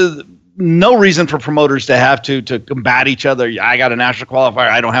 no reason for promoters to have to combat each other. I got a national qualifier.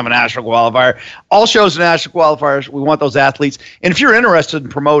 I don't have a national qualifier. All shows are national qualifiers. We want those athletes. And if you're interested in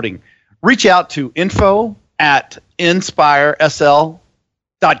promoting, reach out to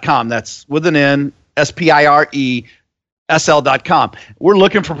info@inspiresl.com. That's with an N, SPIRE, SL.com. We're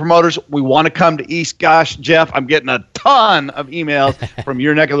looking for promoters. We want to come to East. Gosh, Jeff, I'm getting a ton of emails from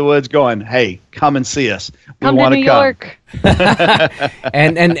your neck of the woods going, hey, come and see us. We want to New York.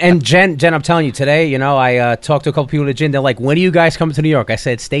 and Jen, I'm telling you, today, I talked to a couple people at the gym. They're like, when are you guys coming to New York? I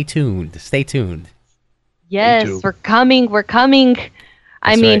said, stay tuned. Yes, we're coming.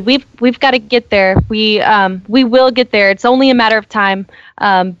 I mean, right. We've got to get there. We will get there. It's only a matter of time.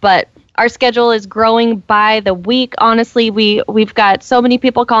 But our schedule is growing by the week. Honestly, we've got so many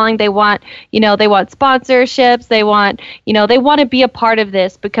people calling. They want sponsorships. They want to be a part of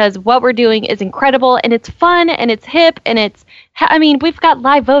this because what we're doing is incredible and it's fun and it's hip and we've got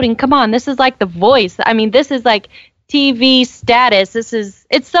live voting. Come on. This is like The Voice. I mean, this is like TV status.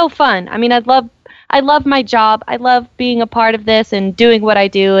 It's so fun. I mean, I love my job. I love being a part of this and doing what I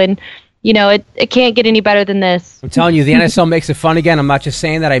do. And it can't get any better than this. I'm telling you, the NSL makes it fun again. I'm not just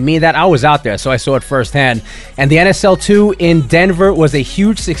saying that. I mean that. I was out there, so I saw it firsthand. And the NSL 2 in Denver was a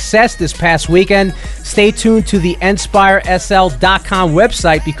huge success this past weekend. Stay tuned to the InspireSL.com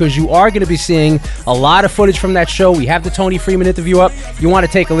website because you are going to be seeing a lot of footage from that show. We have the Toney Freeman interview up. You want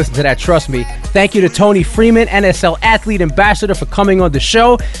to take a listen to that, trust me. Thank you to Toney Freeman, NSL Athlete Ambassador, for coming on the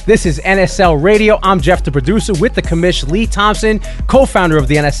show. This is NSL Radio. I'm Jeff, the producer, with the Commish, Lee Thompson, co-founder of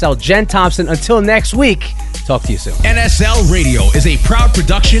the NSL, Jen Thompson. Until next week, talk to you soon. NSL Radio is a proud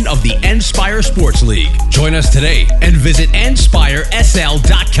production of the Inspire Sports League. Join us today and visit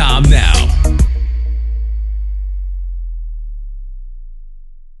InspireSL.com now.